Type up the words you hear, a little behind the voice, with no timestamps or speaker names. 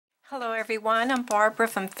Hello everyone, I'm Barbara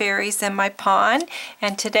from Fairies in My Pond,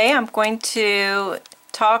 and today I'm going to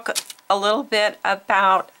talk a little bit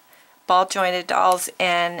about ball jointed dolls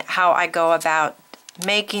and how I go about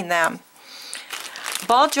making them.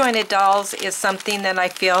 Ball jointed dolls is something that I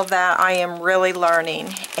feel that I am really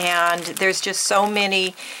learning, and there's just so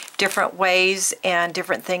many different ways and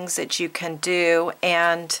different things that you can do,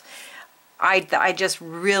 and I just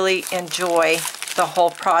really enjoy the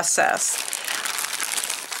whole process.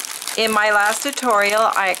 In my last tutorial,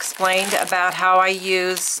 I explained about how I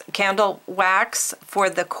use candle wax for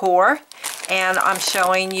the core, and I'm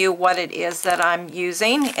showing you what it is that I'm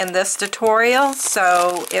using in this tutorial.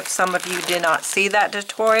 So if some of you did not see that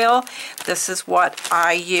tutorial, this is what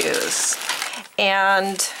I use.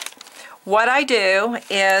 And what I do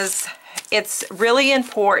is, it's really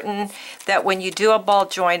important that when you do a ball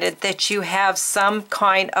jointed that you have some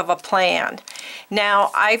kind of a plan.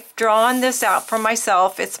 Now, I've drawn this out for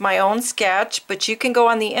myself. It's my own sketch, but you can go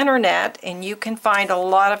on the internet and you can find a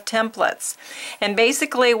lot of templates. And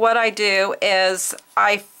basically what I do is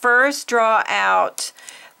I first draw out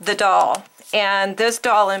the doll. And this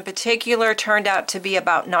doll in particular turned out to be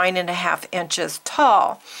about 9.5 inches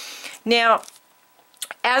tall. Now,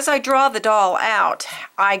 as I draw the doll out,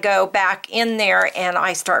 I go back in there and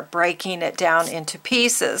I start breaking it down into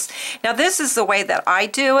pieces. Now, this is the way that I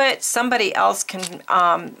do it. Somebody else can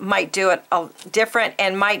might do it different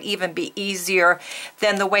and might even be easier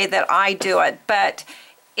than the way that I do it. But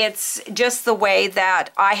it's just the way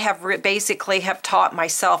that I have basically have taught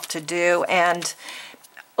myself to do. And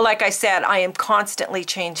like I said, I am constantly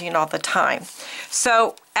changing all the time.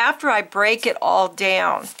 So after I break it all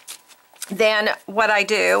down, then what I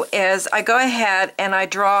do is I go ahead and I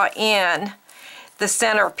draw in the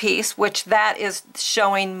centerpiece, which that is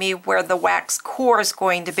showing me where the wax core is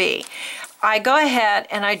going to be. I go ahead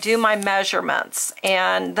and I do my measurements,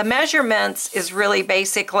 and the measurements is really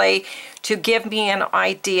basically to give me an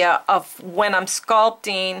idea of when I'm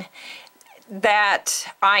sculpting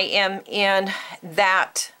that I am in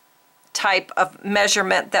that type of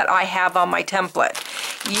measurement that I have on my template.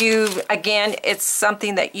 Again, it's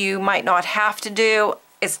something that you might not have to do.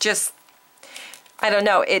 It's just, I don't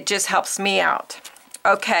know, it just helps me out.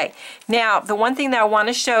 Okay, now the one thing that I want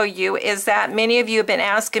to show you is that many of you have been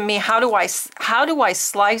asking me, how do I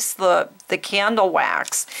slice the candle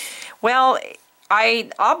wax? Well,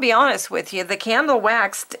 I'll be honest with you, the candle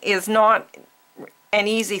wax is not an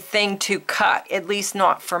easy thing to cut, at least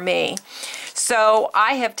not for me. So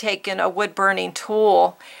I have taken a wood burning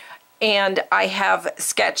tool and I have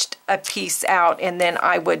sketched a piece out, and then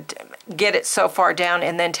I would get it so far down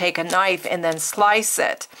and then take a knife and then slice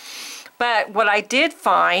it. But what I did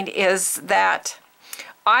find is that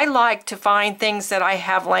I like to find things that I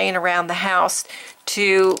have laying around the house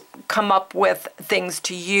to come up with things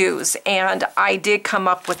to use, and I did come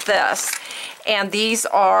up with this. And these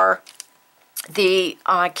are the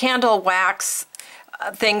candle wax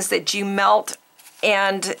things that you melt,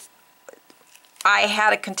 and I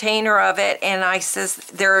had a container of it, and I says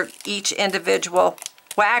they're each individual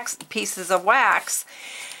wax pieces of wax.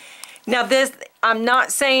 Now this, I'm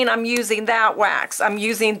not saying I'm using that wax. I'm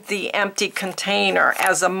using the empty container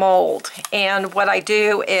as a mold, and what I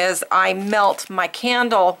do is I melt my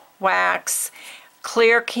candle wax,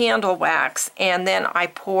 clear candle wax, and then I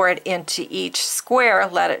pour it into each square,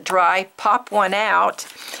 let it dry, pop one out,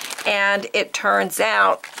 and it turns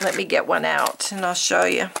out, let me get one out and I'll show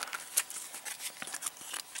you.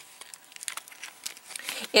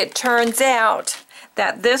 It turns out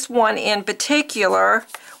that this one in particular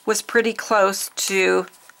was pretty close to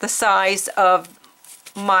the size of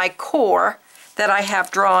my core that I have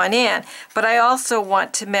drawn in, but I also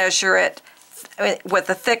want to measure it with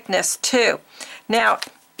the thickness too. Now,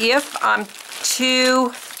 if I'm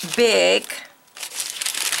too big,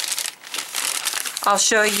 I'll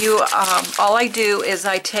show you, all I do is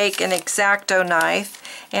I take an X-Acto knife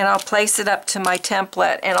and I'll place it up to my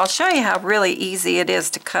template, and I'll show you how really easy it is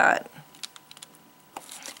to cut.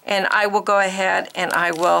 And I will go ahead and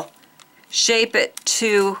I will shape it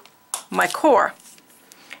to my core.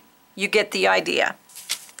 You get the idea.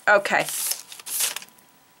 Okay.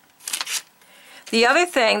 The other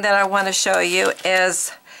thing that I want to show you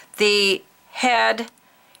is the head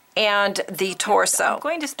and the torso. I'm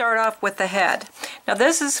going to start off with the head. Now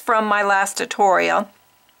this is from my last tutorial,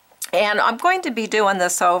 and I'm going to be doing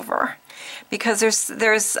this over because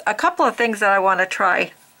there's a couple of things that I want to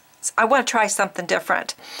try. I want to try something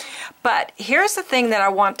different. But here's the thing that I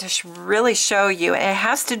want to really show you, and it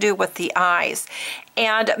has to do with the eyes.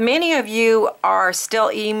 And many of you are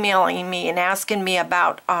still emailing me and asking me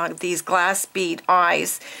about these glass bead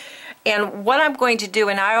eyes. And what I'm going to do,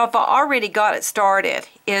 and I have already got it started,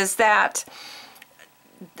 is that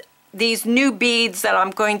these new beads that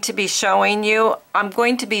I'm going to be showing you, I'm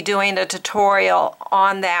going to be doing a tutorial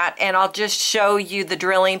on that, and I'll just show you the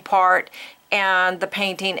drilling part and the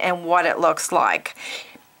painting and what it looks like.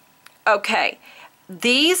 Okay,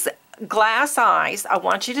 these glass eyes, I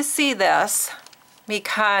want you to see this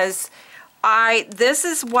because this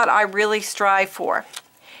is what I really strive for.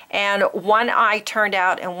 And one eye turned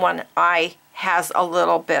out and one eye has a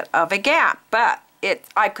little bit of a gap, but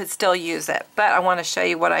I could still use it, but I want to show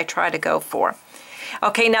you what I try to go for.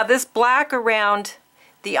 Okay, now this black around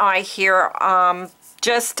the eye here,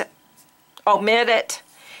 just omit it,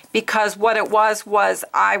 because what it was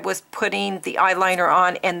I was putting the eyeliner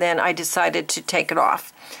on and then I decided to take it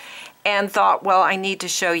off and thought, well, I need to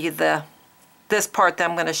show you this part that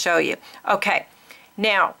I'm going to show you. Okay,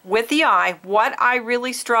 now with the eye, what I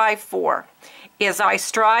really strive for is I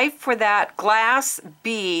strive for that glass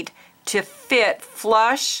bead to fit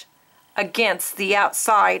flush against the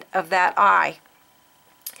outside of that eye.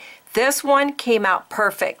 This one came out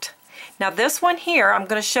perfect. Now this one here, I'm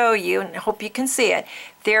going to show you, and I hope you can see it.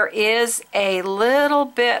 There is a little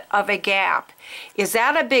bit of a gap. Is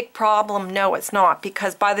that a big problem? No, it's not,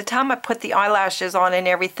 because by the time I put the eyelashes on and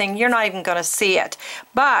everything, you're not even going to see it.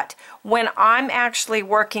 But when I'm actually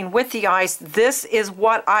working with the eyes, this is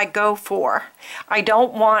what I go for. I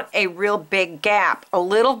don't want a real big gap. A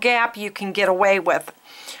little gap you can get away with.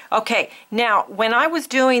 Okay, now when I was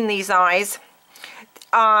doing these eyes,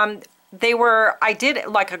 I did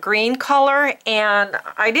like a green color, and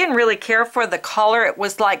I didn't really care for the color. It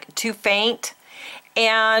was like too faint,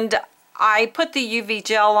 and I put the UV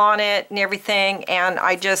gel on it and everything, and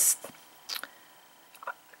I just,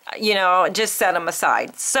 you know, just set them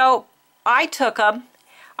aside. So I took them,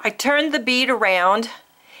 I turned the bead around,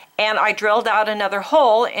 and I drilled out another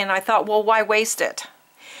hole, and I thought, well, why waste it?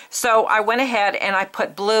 So I went ahead and I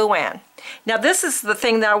put blue in. Now this is the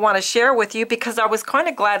thing that I want to share with you, because I was kind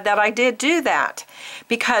of glad that I did do that,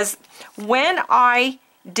 because when I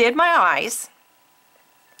did my eyes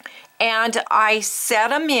and I set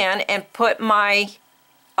them in and put my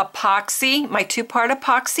epoxy, my two-part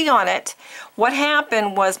epoxy on it, what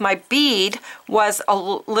happened was my bead was a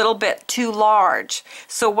little bit too large.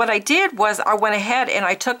 So what I did was I went ahead and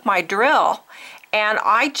I took my drill and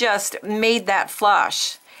I just made that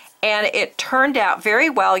flush. And it turned out very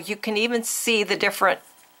well. You can even see the different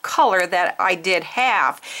color that I did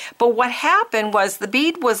have. But what happened was the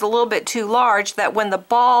bead was a little bit too large, that when the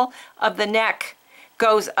ball of the neck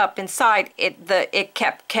goes up inside, it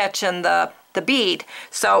kept catching the bead.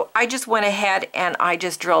 So I just went ahead and I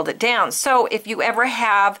just drilled it down. So if you ever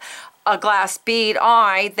have a glass bead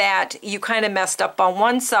eye that you kind of messed up on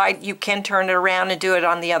one side, you can turn it around and do it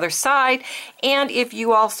on the other side. And if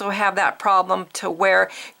you also have that problem to where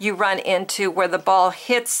you run into where the ball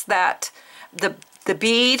hits the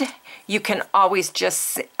bead, you can always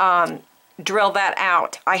just drill that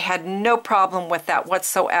out. I had no problem with that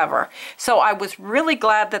whatsoever. So I was really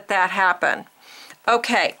glad that that happened.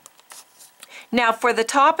 Okay, now for the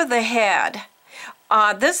top of the head,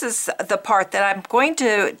 this is the part that I'm going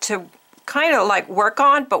to kind of like work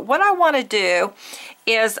on, but what I want to do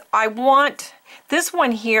is I want this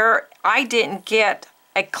one here, I didn't get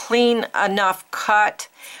a clean enough cut.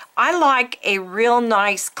 I like a real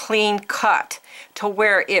nice clean cut to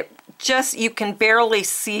where it just, you can barely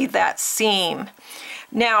see that seam.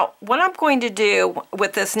 Now, what I'm going to do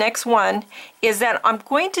with this next one is that I'm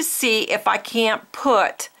going to see if I can't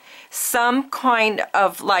put some kind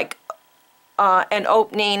of like an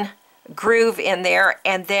opening groove in there,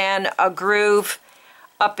 and then a groove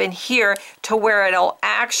up in here to where it'll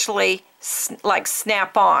actually like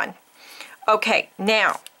snap on. Okay,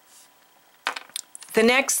 now the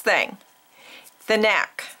next thing, the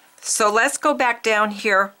neck. So let's go back down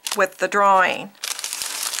here with the drawing.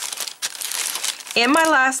 In my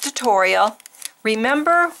last tutorial,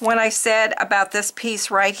 remember when I said about this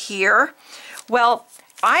piece right here? Well,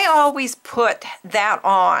 I always put that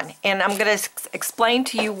on, and I'm going to explain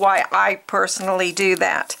to you why I personally do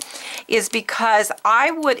that. Is because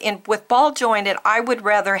I would, with ball jointed, I would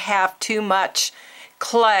rather have too much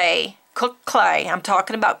clay, cooked clay, I'm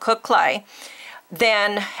talking about cooked clay,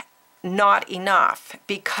 than not enough.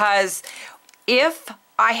 Because if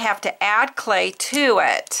I have to add clay to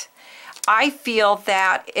it, I feel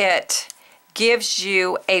that it gives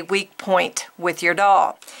you a weak point with your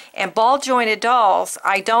doll. And ball jointed dolls,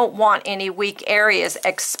 I don't want any weak areas,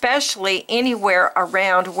 especially anywhere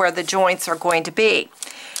around where the joints are going to be.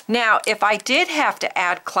 Now, if I did have to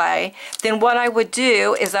add clay, then what I would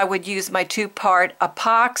do is I would use my 2-part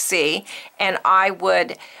epoxy, and I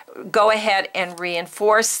would go ahead and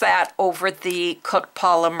reinforce that over the cooked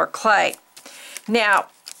polymer clay. Now,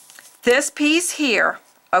 this piece here,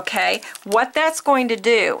 okay, what that's going to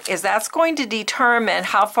do is that's going to determine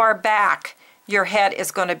how far back your head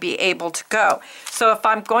is going to be able to go. So if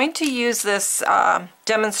I'm going to use this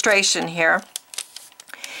demonstration here,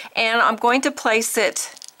 and I'm going to place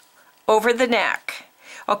it over the neck.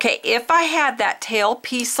 Okay, if I had that tail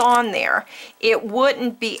piece on there, it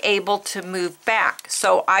wouldn't be able to move back.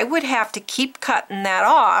 So I would have to keep cutting that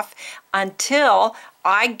off until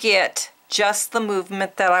I get just the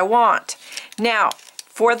movement that I want. Now,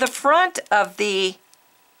 for the front of the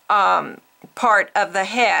part of the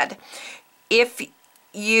head, if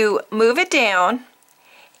you move it down,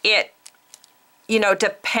 it, you know,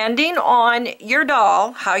 depending on your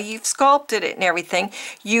doll, how you've sculpted it and everything,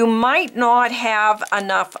 you might not have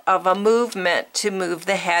enough of a movement to move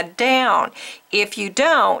the head down. If you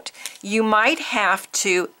don't, you might have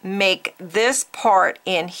to make this part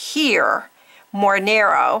in here more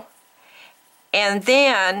narrow and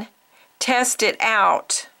then test it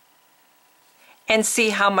out and see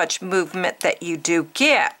how much movement that you do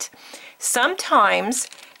get. Sometimes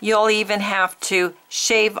you'll even have to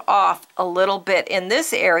shave off a little bit in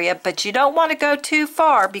this area, but you don't want to go too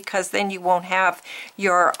far because then you won't have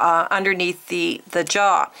your underneath the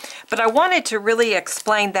jaw. But I wanted to really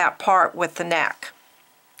explain that part with the neck.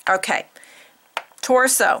 Okay,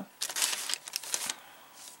 torso.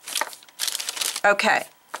 Okay.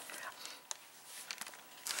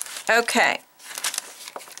 Okay.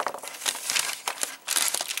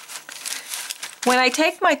 When I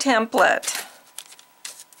take my template,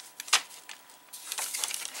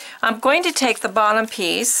 I'm going to take the bottom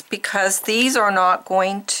piece because these are not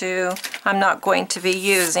going to, I'm not going to be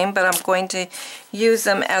using, but I'm going to use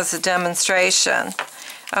them as a demonstration.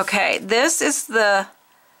 Okay, this is the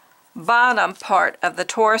bottom part of the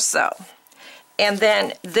torso. And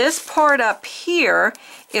then this part up here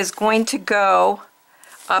is going to go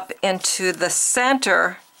up into the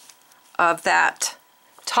center of that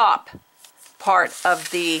top part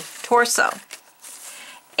of the torso.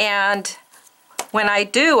 And when I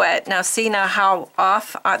do it, now see now how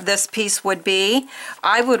off this piece would be?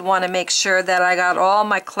 I would want to make sure that I got all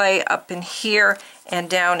my clay up in here and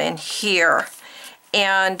down in here.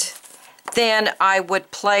 And then I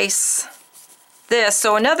would place this.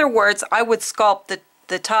 So in other words, I would sculpt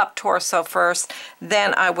the top torso first,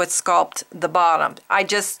 then I would sculpt the bottom.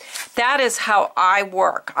 That is how I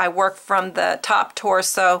work. I work from the top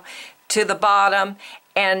torso to the bottom,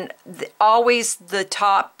 and always the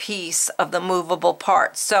top piece of the movable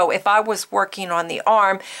part. So if I was working on the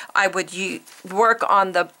arm, I would work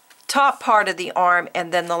on the top part of the arm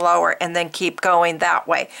and then the lower, and then keep going that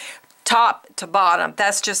way. Top to bottom,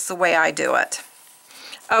 that's just the way I do it.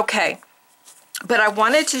 Okay, but I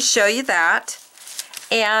wanted to show you that,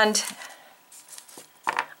 and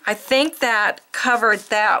I think that covered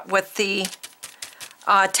that with the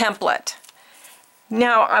template.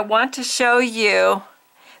 Now I want to show you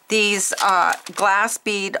these glass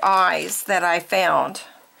bead eyes that I found.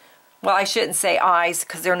 Well, I shouldn't say eyes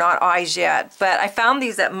because they're not eyes yet, but I found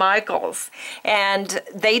these at Michael's, and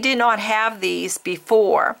they did not have these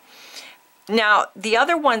before. Now, the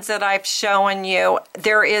other ones that I've shown you,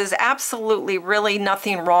 there is absolutely really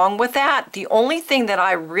nothing wrong with that. The only thing that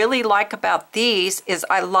I really like about these is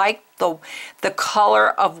I like the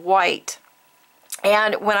color of white.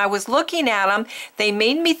 And when I was looking at them, they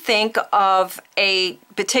made me think of a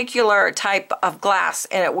particular type of glass,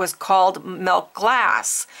 and it was called milk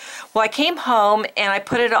glass. Well, I came home and I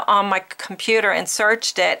put it on my computer and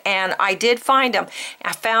searched it, and I did find them.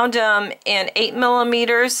 I found them in 8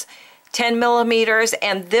 millimeters, 10 millimeters,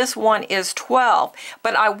 and this one is 12.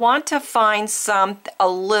 But I want to find some a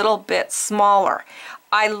little bit smaller.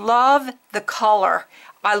 I love the color.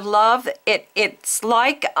 I love it. It's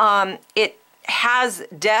like it has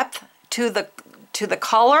depth to the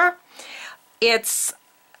color. It's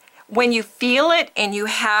when you feel it, and you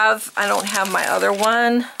have, I don't have my other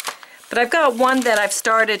one, but I've got one that I've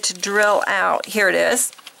started to drill out. Here it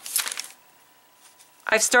is.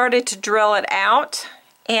 I've started to drill it out,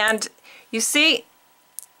 and you see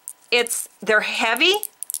they're heavy,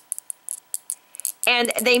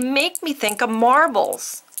 and they make me think of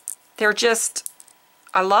marbles. They're just,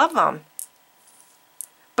 I love them.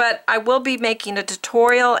 But I will be making a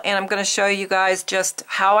tutorial, and I'm going to show you guys just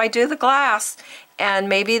how I do the glass, and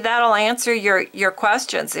maybe that'll answer your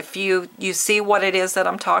questions if you see what it is that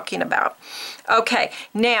I'm talking about. Okay,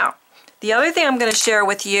 now the other thing I'm going to share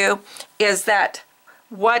with you is that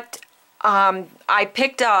what I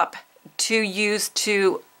picked up to use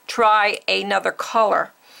to try another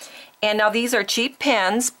color. And now these are cheap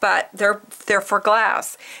pens, but they're for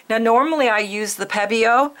glass. Now normally I use the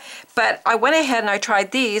Pebeo, but I went ahead and I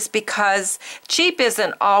tried these because cheap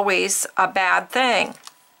isn't always a bad thing.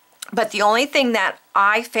 But the only thing that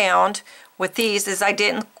I found with these is I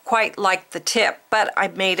didn't quite like the tip, but I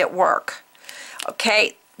made it work.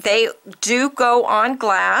 Okay, they do go on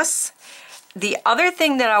glass. The other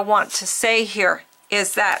thing that I want to say here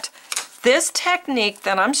is that this technique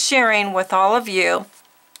that I'm sharing with all of you,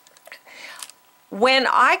 when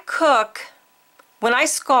I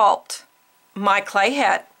sculpt my clay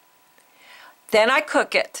head, then I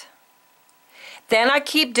cook it. Then I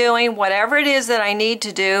keep doing whatever it is that I need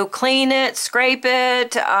to do, clean it, scrape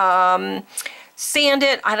it, sand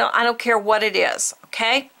it, I don't care what it is,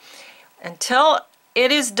 okay? Until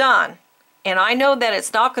it is done, and I know that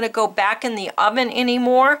it's not going to go back in the oven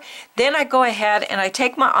anymore, then I go ahead and I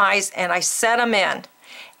take my eyes and I set them in.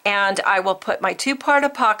 And I will put my 2-part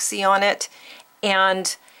epoxy on it,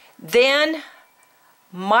 and then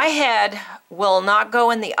my head will not go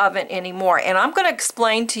in the oven anymore. And I'm going to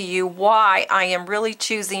explain to you why I am really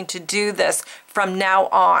choosing to do this from now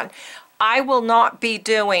on. I will not be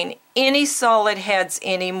doing any solid heads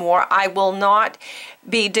anymore. I will not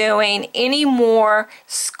be doing any more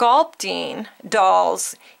sculpting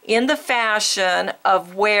dolls in the fashion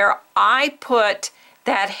of where I put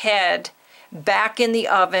that head back in the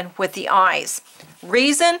oven with the eyes.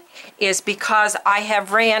 Reason is because I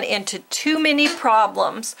have ran into too many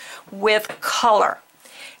problems with color.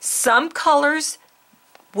 Some colors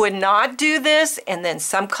would not do this, and then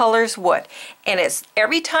some colors would. And it's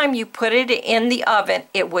every time you put it in the oven,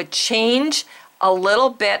 it would change a little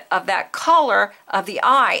bit of that color of the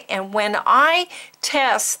eye. And when I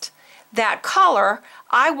test that color,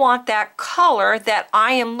 I want that color that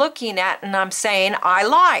I am looking at and I'm saying I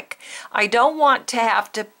like. I don't want to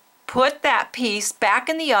have to put that piece back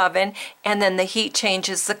in the oven and then the heat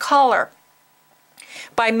changes the color.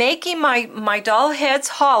 By making my doll heads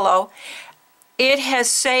hollow, it has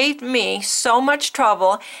saved me so much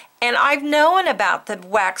trouble, and I've known about the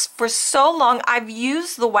wax for so long. I've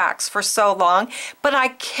used the wax for so long, but I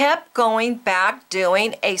kept going back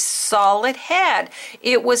doing a solid head.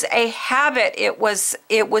 It was a habit. It was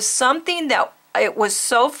something that it was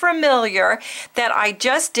so familiar that I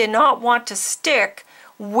just did not want to stick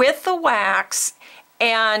with the wax.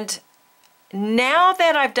 And now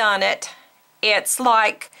that I've done it, it's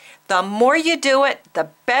like the more you do it, the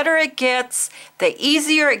better it gets, the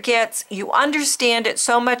easier it gets. You understand it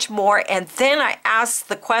so much more. And then I ask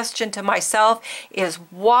the question to myself is,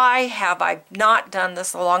 why have I not done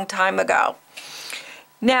this a long time ago?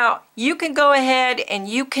 Now, you can go ahead and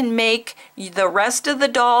you can make the rest of the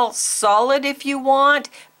doll solid if you want,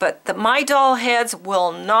 but my doll heads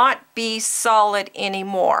will not be solid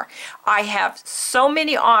anymore. I have so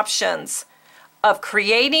many options of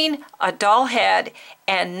creating a doll head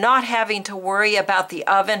and not having to worry about the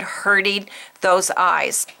oven hurting those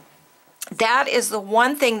eyes. That is the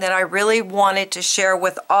one thing that I really wanted to share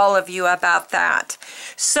with all of you about that.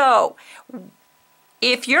 So,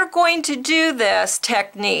 if you're going to do this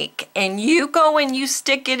technique and you go and you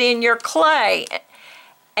stick it in your clay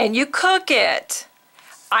and you cook it,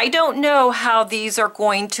 I don't know how these are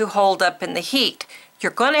going to hold up in the heat.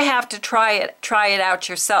 You're going to have to try it out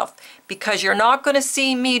yourself, because you're not going to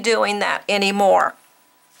see me doing that anymore.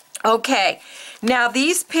 Okay, now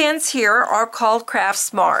these pens here are called Craft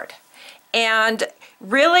Smart, and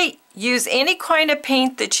really use any kind of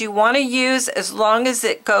paint that you want to use as long as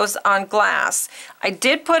it goes on glass. I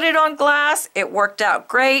did put it on glass. It worked out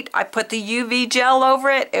great. I put the UV gel over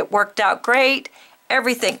it. It worked out great.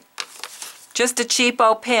 Everything. Just a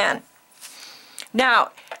cheapo pen.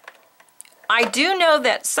 Now, I do know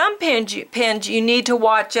that some pens you need to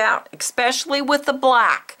watch out, especially with the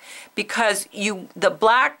black, because the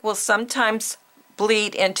black will sometimes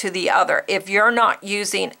bleed into the other if you're not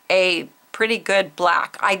using a pretty good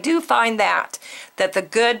black. I do find that the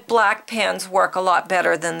good black pens work a lot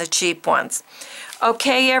better than the cheap ones.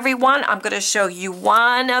 Okay, everyone, I'm going to show you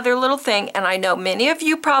one other little thing, and I know many of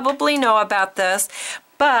you probably know about this,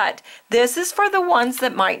 but this is for the ones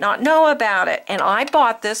that might not know about it. And I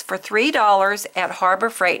bought this for $3 at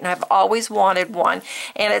Harbor Freight, and I've always wanted one.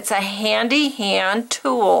 And it's a handy hand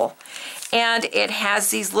tool. And it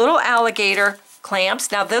has these little alligator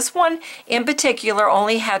clamps. Now this one in particular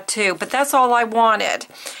only had 2, but that's all I wanted.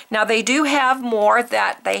 Now they do have more,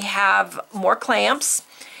 that they have more clamps.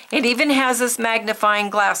 It even has this magnifying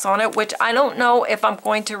glass on it, which I don't know if I'm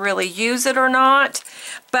going to really use it or not.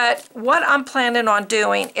 But what I'm planning on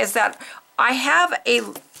doing is that I have a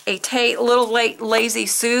little Lazy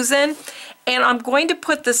Susan, and I'm going to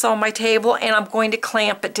put this on my table and I'm going to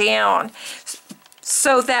clamp it down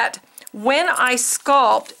so that when I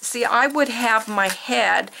sculpt, see, I would have my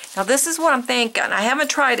head. Now this is what I'm thinking. I haven't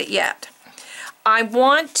tried it yet. I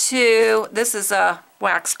want to, this is a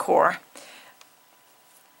wax core.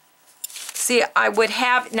 See, I would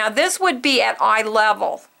have, now this would be at eye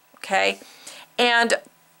level, okay? And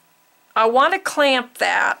I want to clamp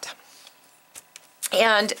that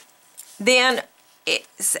and then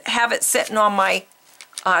have it sitting on my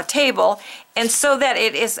table, and so that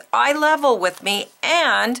it is eye level with me,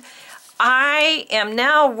 and I am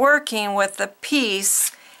now working with the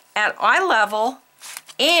piece at eye level,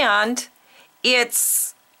 and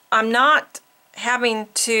I'm not having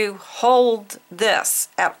to hold this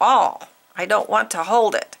at all. I don't want to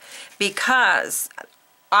hold it because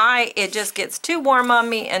it just gets too warm on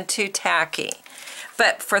me and too tacky.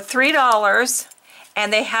 But for $3,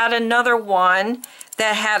 and they had another one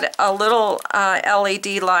that had a little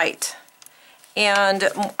LED light, and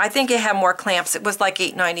I think it had more clamps. It was like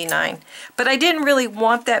 $8.99, but I didn't really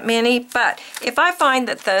want that many. But if I find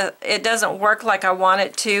that it doesn't work like I want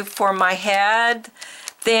it to for my head,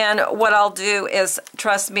 then what I'll do is,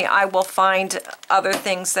 trust me, I will find other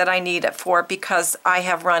things that I need it for, because I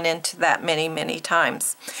have run into that many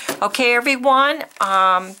times. Okay, everyone,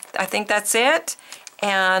 I think that's it,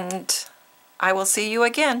 and I will see you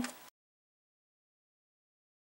again.